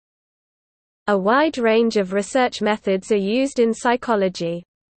A wide range of research methods are used in psychology.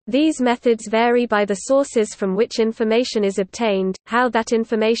 These methods vary by the sources from which information is obtained, how that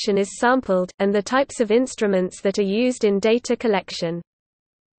information is sampled, and the types of instruments that are used in data collection.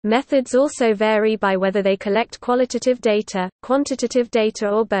 Methods also vary by whether they collect qualitative data, quantitative data,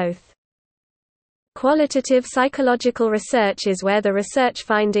 or both. Qualitative psychological research is where the research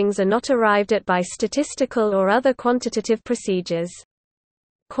findings are not arrived at by statistical or other quantitative procedures.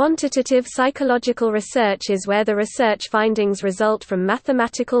 Quantitative psychological research is where the research findings result from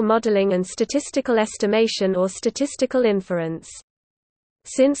mathematical modeling and statistical estimation or statistical inference.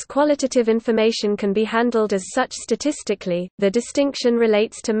 Since qualitative information can be handled as such statistically, the distinction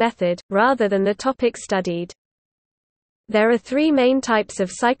relates to method, rather than the topic studied. There are three main types of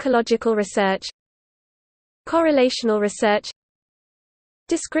psychological research: correlational research,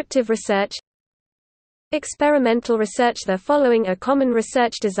 descriptive research, experimental research. The following are common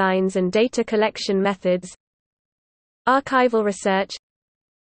research designs and data collection methods: archival research,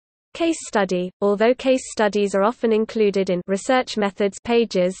 case study. Although case studies are often included in research methods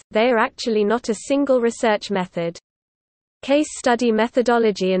pages, they are actually not a single research method. Case study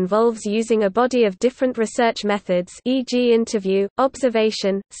methodology involves using a body of different research methods, e.g. interview,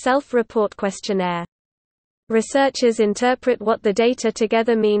 observation, self-report, questionnaire. Researchers interpret what the data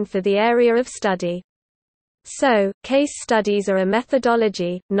together mean for the area of study. So, case studies are a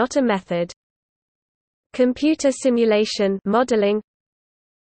methodology, not a method. Computer simulation modeling,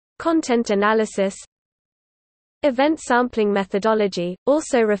 content analysis, event sampling methodology,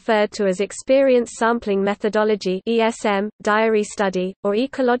 also referred to as experience sampling methodology (ESM), diary study, or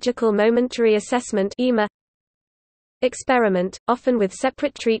ecological momentary assessment (EMA). Experiment, often with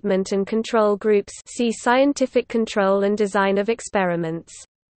separate treatment and control groups. See scientific control and design of experiments.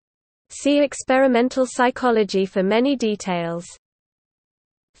 See experimental psychology for many details.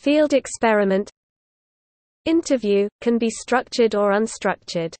 Field experiment. Interview, can be structured or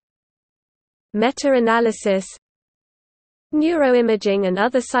unstructured. Meta-analysis. Neuroimaging and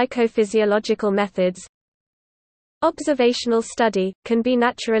other psychophysiological methods. Observational study, can be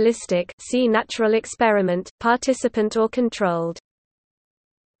naturalistic, see natural experiment, participant or controlled.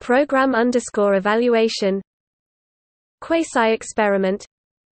 Program_evaluation. Quasi-experiment.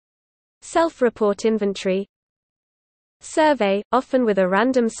 Self-report inventory. Survey, often with a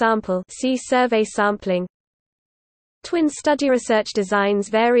random sample, see survey sampling. Twin study. Research designs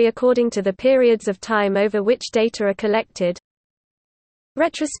vary according to the periods of time over which data are collected.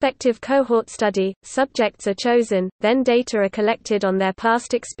 Retrospective cohort study, subjects are chosen, then data are collected on their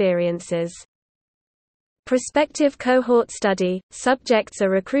past experiences. Prospective cohort study, subjects are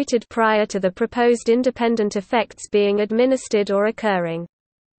recruited prior to the proposed independent effects being administered or occurring.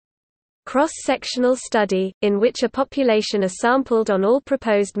 Cross-sectional study, in which a population is sampled on all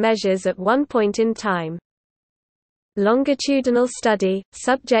proposed measures at one point in time. Longitudinal study,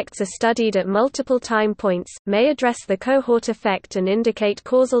 subjects are studied at multiple time points, may address the cohort effect and indicate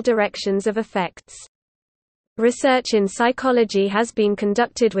causal directions of effects. Research in psychology has been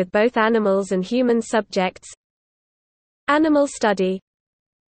conducted with both animals and human subjects. Animal study.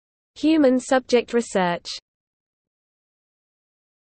 Human subject research